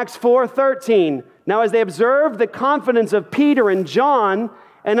 Acts 4:13. Now, as they observed the confidence of Peter and John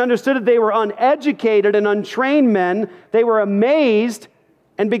and understood that they were uneducated and untrained men, they were amazed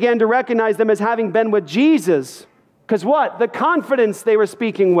and began to recognize them as having been with Jesus. Because what? The confidence they were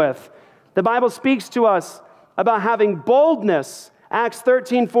speaking with. The Bible speaks to us about having boldness. Acts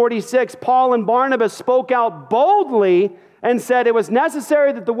 13:46, Paul and Barnabas spoke out boldly and said, it was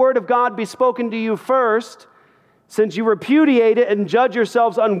necessary that the word of God be spoken to you first. Since you repudiate it and judge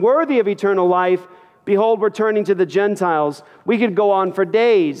yourselves unworthy of eternal life, behold, we're turning to the Gentiles. We could go on for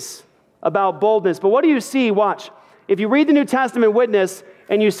days about boldness. But what do you see? Watch. If you read the New Testament witness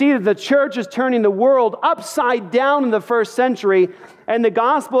and you see that the church is turning the world upside down in the first century, and the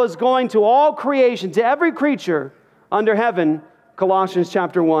gospel is going to all creation, to every creature under heaven, Colossians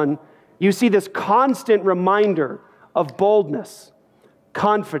chapter 1, you see this constant reminder of boldness,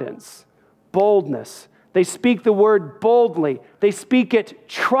 confidence, boldness. They speak the word boldly. They speak it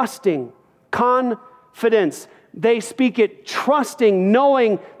trusting, confidence. They speak it trusting,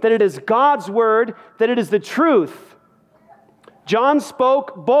 knowing that it is God's word, that it is the truth. John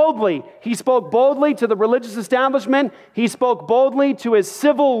spoke boldly. He spoke boldly to the religious establishment. He spoke boldly to his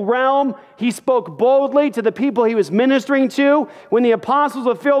civil realm. He spoke boldly to the people he was ministering to. When the apostles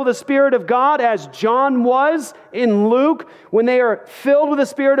were filled with the Spirit of God, as John was in Luke, when they are filled with the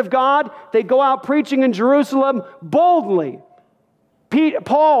Spirit of God, they go out preaching in Jerusalem boldly.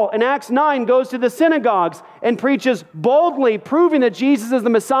 Paul in Acts 9 goes to the synagogues and preaches boldly, proving that Jesus is the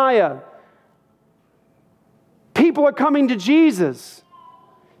Messiah. People are coming to Jesus.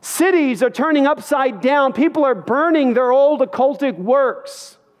 Cities are turning upside down. People are burning their old occultic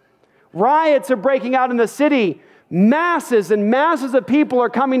works. Riots are breaking out in the city. Masses and masses of people are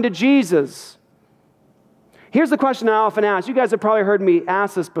coming to Jesus. Here's the question I often ask. You guys have probably heard me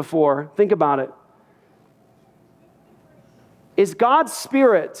ask this before. Think about it. Is God's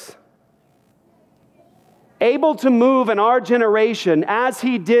Spirit able to move in our generation as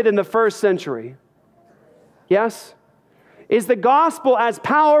He did in the first century? Yes? Is the gospel as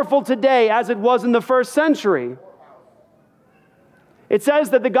powerful today as it was in the first century? It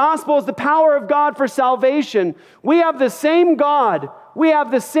says that the gospel is the power of God for salvation. We have the same God. We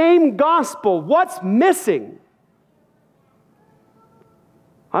have the same gospel. What's missing?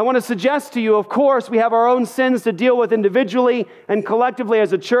 I want to suggest to you, of course, we have our own sins to deal with individually and collectively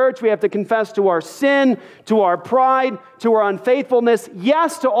as a church. We have to confess to our sin, to our pride, to our unfaithfulness.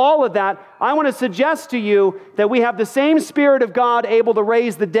 Yes, to all of that. I want to suggest to you that we have the same Spirit of God able to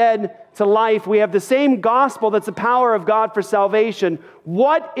raise the dead to life. We have the same gospel that's the power of God for salvation.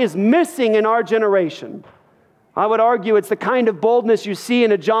 What is missing in our generation? I would argue it's the kind of boldness you see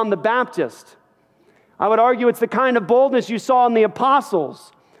in a John the Baptist. I would argue it's the kind of boldness you saw in the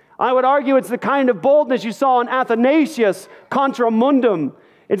apostles. I would argue it's the kind of boldness you saw in Athanasius contra mundum.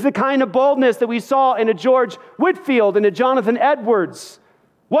 It's the kind of boldness that we saw in a George Whitefield and a Jonathan Edwards.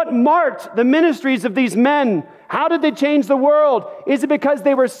 What marked the ministries of these men? How did they change the world? Is it because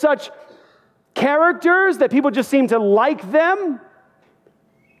they were such characters that people just seemed to like them?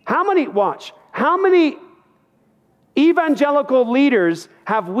 How many evangelical leaders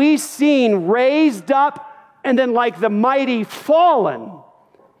have we seen raised up and then like the mighty fallen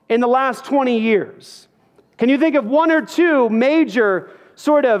in the last 20 years? Can you think of one or two major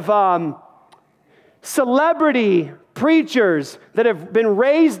sort of celebrity preachers that have been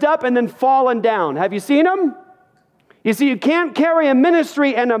raised up and then fallen down? Have you seen them? You see, you can't carry a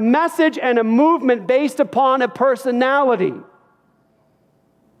ministry and a message and a movement based upon a personality.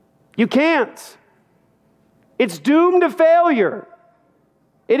 You can't. It's doomed to failure.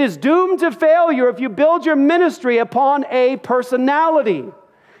 It is doomed to failure if you build your ministry upon a personality.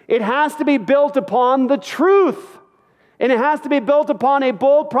 It has to be built upon the truth. And it has to be built upon a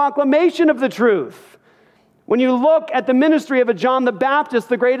bold proclamation of the truth. When you look at the ministry of a John the Baptist,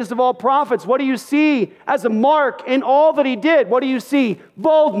 the greatest of all prophets, what do you see as a mark in all that he did? What do you see?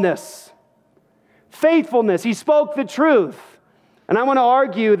 Boldness, faithfulness. He spoke the truth. And I want to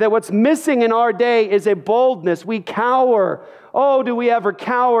argue that what's missing in our day is a boldness. We cower. Oh, do we ever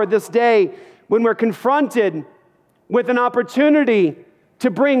cower this day when we're confronted with an opportunity to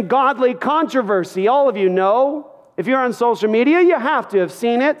bring godly controversy? All of you know, if you're on social media, you have to have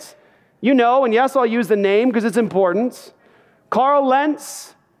seen it. You know, and yes, I'll use the name because it's important. Carl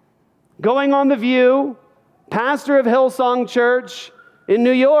Lentz, going on The View, pastor of Hillsong Church in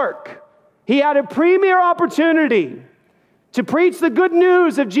New York. He had a premier opportunity to preach the good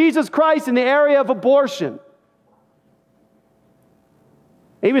news of Jesus Christ in the area of abortion.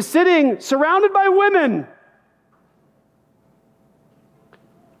 He was sitting surrounded by women,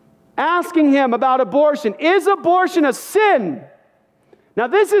 asking him about abortion. Is abortion a sin? Now,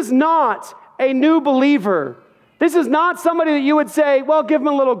 this is not a new believer. This is not somebody that you would say, well, give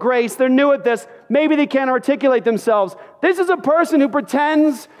them a little grace. They're new at this. Maybe they can't articulate themselves. This is a person who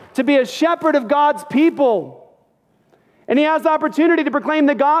pretends to be a shepherd of God's people. And he has the opportunity to proclaim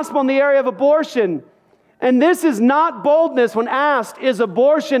the gospel in the area of abortion. And this is not boldness when asked, is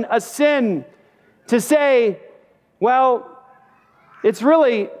abortion a sin? To say, well, it's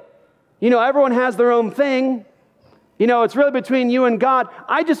really, everyone has their own thing. It's really between you and God.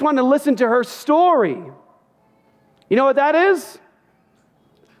 I just want to listen to her story. You know what that is?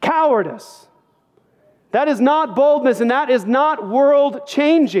 Cowardice. That is not boldness, and that is not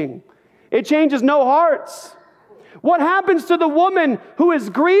world-changing. It changes no hearts. What happens to the woman who is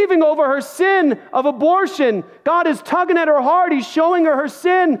grieving over her sin of abortion? God is tugging at her heart. He's showing her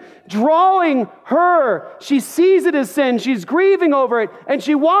sin, drawing her. She sees it as sin. She's grieving over it. And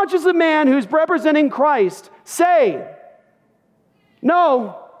she watches a man who's representing Christ say,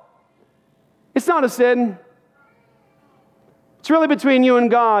 no, it's not a sin. It's really between you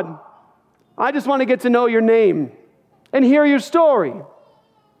and God. I just want to get to know your name and hear your story.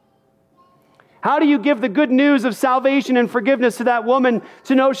 How do you give the good news of salvation and forgiveness to that woman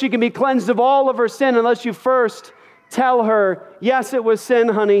to know she can be cleansed of all of her sin unless you first tell her, yes, it was sin,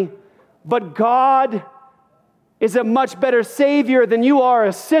 honey, but God is a much better Savior than you are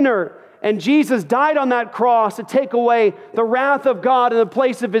a sinner. And Jesus died on that cross to take away the wrath of God in the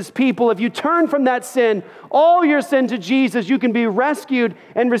place of His people. If you turn from that sin, all your sin to Jesus, you can be rescued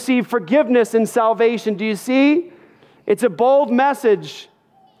and receive forgiveness and salvation. Do you see? It's a bold message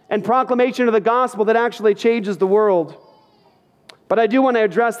and proclamation of the gospel that actually changes the world. But I do want to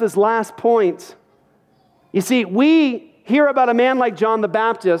address this last point. You see, we hear about a man like John the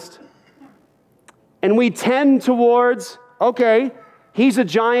Baptist, and we tend towards, okay, he's a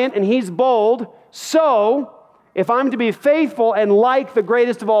giant and he's bold, so if I'm to be faithful and like the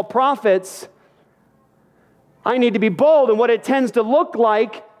greatest of all prophets, I need to be bold. And what it tends to look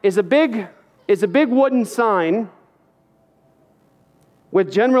like is a big wooden sign with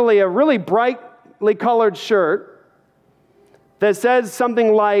generally a really brightly colored shirt that says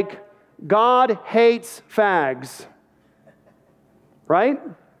something like, God hates fags, right?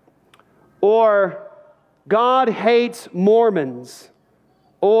 Or God hates Mormons,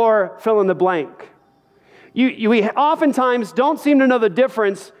 or fill in the blank. We oftentimes don't seem to know the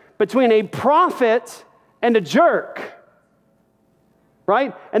difference between a prophet and a jerk,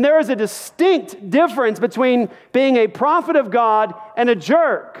 right? And there is a distinct difference between being a prophet of God and a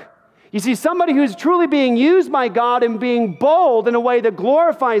jerk. You see, somebody who's truly being used by God and being bold in a way that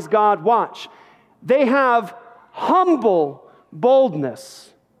glorifies God, watch, they have humble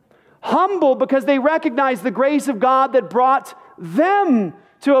boldness. Humble because they recognize the grace of God that brought them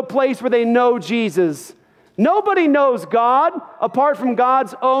to a place where they know Jesus. Nobody knows God apart from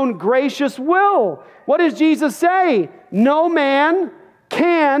God's own gracious will. What does Jesus say? No man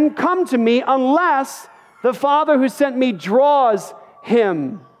can come to me unless the Father who sent me draws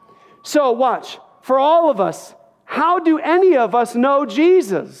him. So watch, for all of us, how do any of us know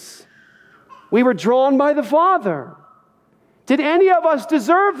Jesus? We were drawn by the Father. Did any of us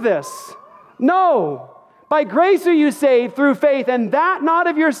deserve this? No. By grace are you saved through faith, and that not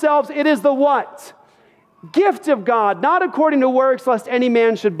of yourselves, it is the what? Gift of God, not according to works, lest any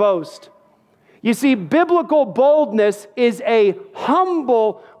man should boast. You see, biblical boldness is a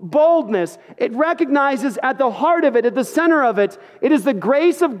humble boldness. It recognizes at the heart of it, at the center of it, it is the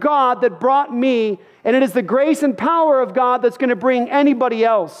grace of God that brought me, and it is the grace and power of God that's going to bring anybody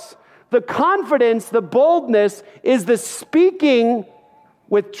else. The confidence, the boldness, is the speaking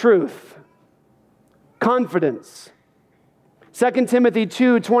with truth. Confidence. 2 Timothy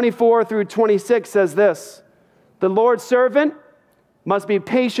 2:24 through 26 says this, the Lord's servant must be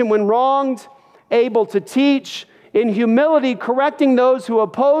patient when wronged, able to teach, in humility correcting those who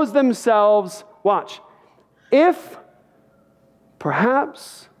oppose themselves. Watch. If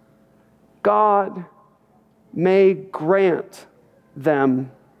perhaps God may grant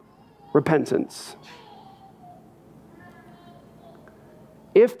them repentance.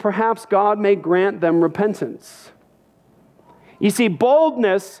 If perhaps God may grant them repentance. You see,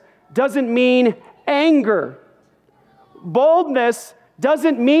 boldness doesn't mean anger. Boldness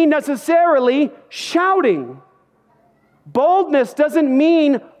doesn't mean necessarily shouting. Boldness doesn't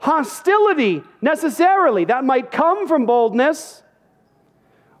mean hostility necessarily. That might come from boldness.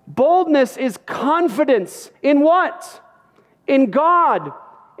 Boldness is confidence in what? In God,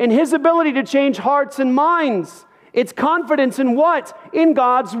 in His ability to change hearts and minds. It's confidence in what? In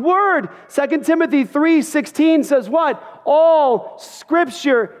God's Word. 2 Timothy 3:16 says what? All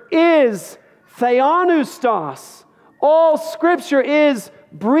Scripture is theopneustos. All Scripture is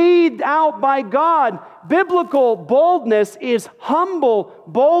breathed out by God. Biblical boldness is humble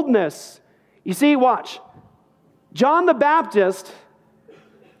boldness. You see, watch. John the Baptist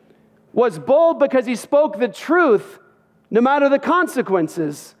was bold because he spoke the truth no matter the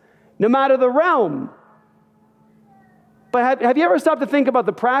consequences, no matter the realm. But have you ever stopped to think about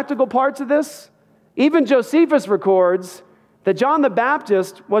the practical parts of this? Even Josephus records that John the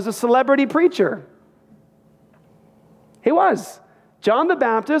Baptist was a celebrity preacher. He was. John the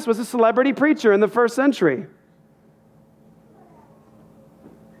Baptist was a celebrity preacher in the first century.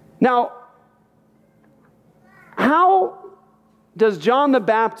 Now, how does John the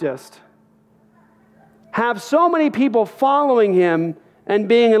Baptist have so many people following him and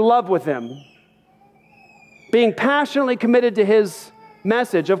being in love with him, being passionately committed to his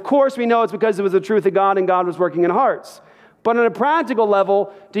message? Of course, we know it's because it was the truth of God and God was working in hearts. But on a practical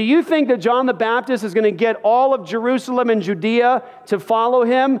level, do you think that John the Baptist is going to get all of Jerusalem and Judea to follow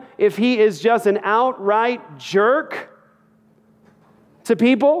him if he is just an outright jerk to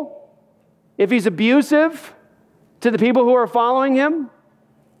people? If he's abusive to the people who are following him?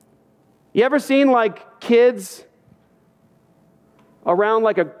 You ever seen like kids around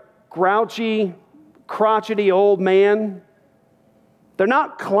like a grouchy, crotchety old man? They're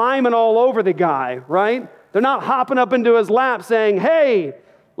not climbing all over the guy, right? They're not hopping up into his lap saying, hey,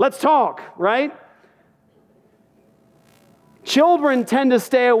 let's talk, right? Children tend to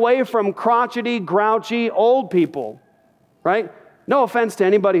stay away from crotchety, grouchy old people, right? No offense to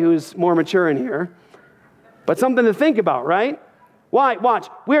anybody who's more mature in here, but something to think about, right? Why? Watch.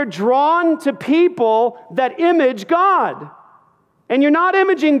 We're drawn to people that image God. And you're not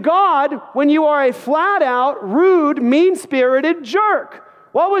imaging God when you are a flat-out, rude, mean-spirited jerk.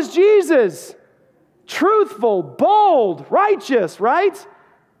 What was Jesus? Truthful, bold, righteous, right?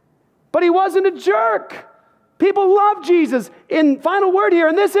 But he wasn't a jerk. People love Jesus. In final word here,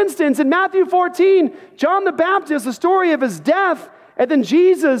 in this instance, in Matthew 14, John the Baptist, the story of his death, and then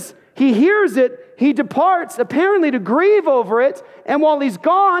Jesus, he hears it, he departs, apparently to grieve over it, and while he's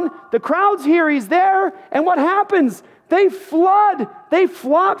gone, the crowds hear he's there, and what happens? They flood, they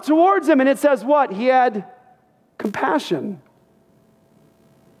flock towards him, and it says what? He had compassion,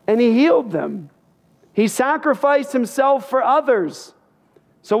 and he healed them. He sacrificed himself for others.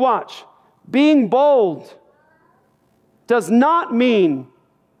 So watch, being bold does not mean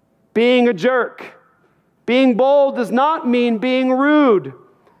being a jerk. Being bold does not mean being rude.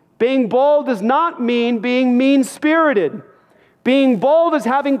 Being bold does not mean being mean-spirited. Being bold is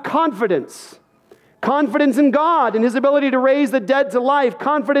having confidence. Confidence in God and his ability to raise the dead to life.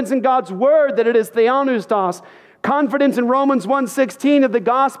 Confidence in God's word that it is theopneustos. Confidence in Romans 1:16 that the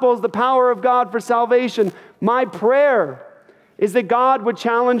gospel is the power of God for salvation. My prayer is that God would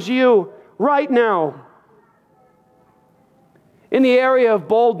challenge you right now in the area of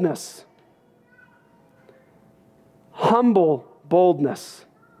boldness. Humble boldness.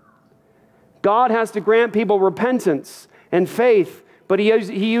 God has to grant people repentance and faith, but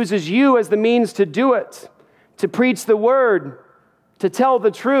he uses you as the means to do it, to preach the word, to tell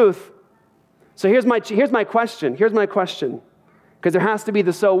the truth. So here's my question. Here's my question. Because there has to be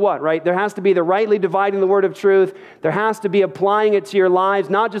the so what, right? There has to be the rightly dividing the word of truth. There has to be applying it to your lives,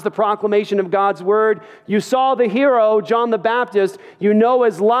 not just the proclamation of God's word. You saw the hero, John the Baptist. You know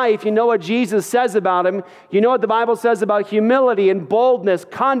his life. You know what Jesus says about him. You know what the Bible says about humility and boldness,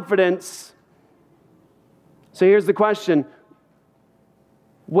 confidence. So here's the question.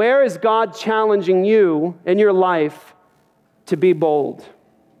 Where is God challenging you in your life to be bold?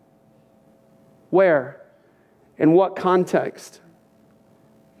 Where? In what context?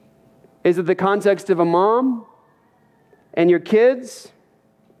 Is it the context of a mom and your kids?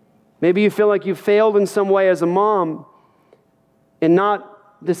 Maybe you feel like you failed in some way as a mom in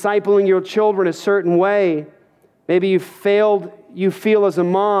not discipling your children a certain way. Maybe you feel as a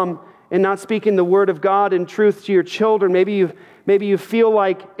mom in not speaking the word of God in truth to your children. Maybe you feel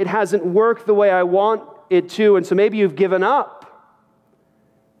like it hasn't worked the way I want it to, and so maybe you've given up.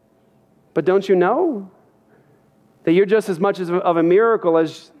 But don't you know that you're just as much of a miracle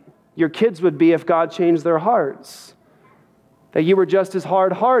as your kids would be if God changed their hearts? That you were just as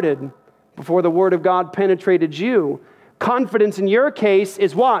hard-hearted before the word of God penetrated you. Confidence in your case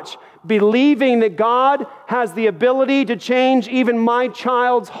is, watch, believing that God has the ability to change even my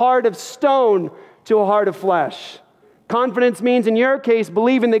child's heart of stone to a heart of flesh. Confidence means, in your case,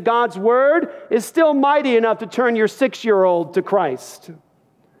 believing that God's word is still mighty enough to turn your 6-year-old to Christ,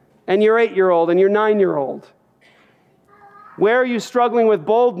 and your 8-year-old, and your 9-year-old. Where are you struggling with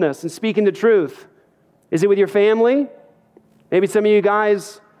boldness and speaking the truth? Is it with your family? Maybe some of you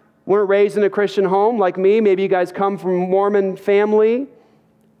guys weren't raised in a Christian home like me. Maybe you guys come from a Mormon family,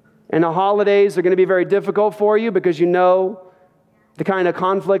 and the holidays are going to be very difficult for you because you know the kind of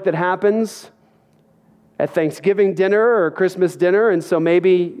conflict that happens at Thanksgiving dinner or Christmas dinner, and so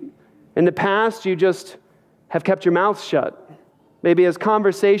maybe in the past you just have kept your mouth shut. Maybe as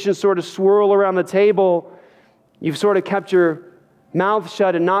conversations sort of swirl around the table, You've sort of kept your mouth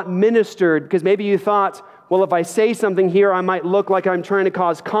shut and not ministered because maybe you thought, well, if I say something here, I might look like I'm trying to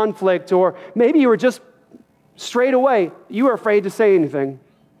cause conflict. Or maybe you were just straight away, you were afraid to say anything.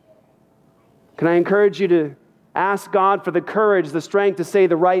 Can I encourage you to ask God for the courage, the strength to say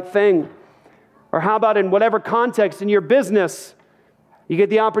the right thing? Or how about in whatever context in your business, you get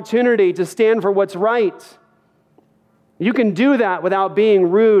the opportunity to stand for what's right. You can do that without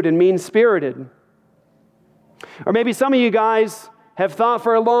being rude and mean-spirited. Or maybe some of you guys have thought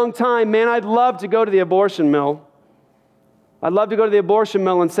for a long time, man, I'd love to go to the abortion mill. I'd love to go to the abortion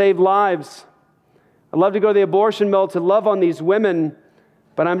mill and save lives. I'd love to go to the abortion mill to love on these women,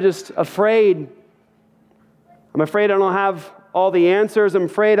 but I'm just afraid. I'm afraid I don't have all the answers. I'm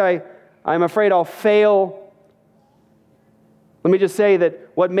afraid I'll fail. Let me just say that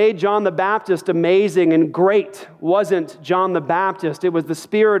what made John the Baptist amazing and great wasn't John the Baptist. It was the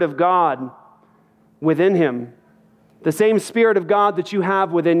Spirit of God within him. The same Spirit of God that you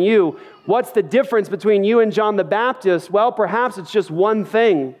have within you. What's the difference between you and John the Baptist? Well, perhaps it's just one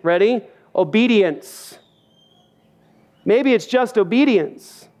thing. Ready? Obedience. Maybe it's just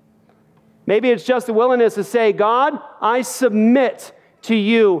obedience. Maybe it's just the willingness to say, God, I submit to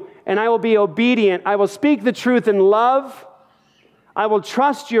you and I will be obedient. I will speak the truth in love. I will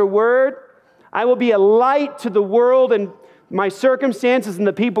trust your word. I will be a light to the world and my circumstances and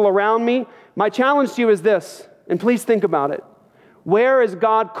the people around me. My challenge to you is this, and please think about it. Where is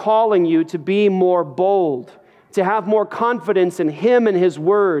God calling you to be more bold, to have more confidence in Him and His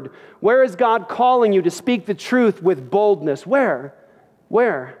word? Where is God calling you to speak the truth with boldness? Where?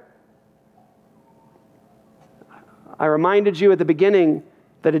 I reminded you at the beginning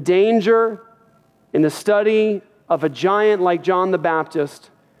that a danger in the study of a giant like John the Baptist,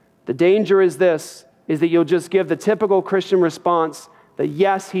 the danger is this, is that you'll just give the typical Christian response that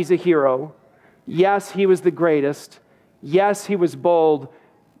yes, he's a hero. Yes, he was the greatest. Yes, he was bold.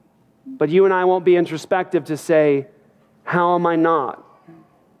 But you and I won't be introspective to say, how am I not?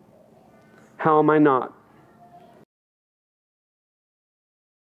 How am I not?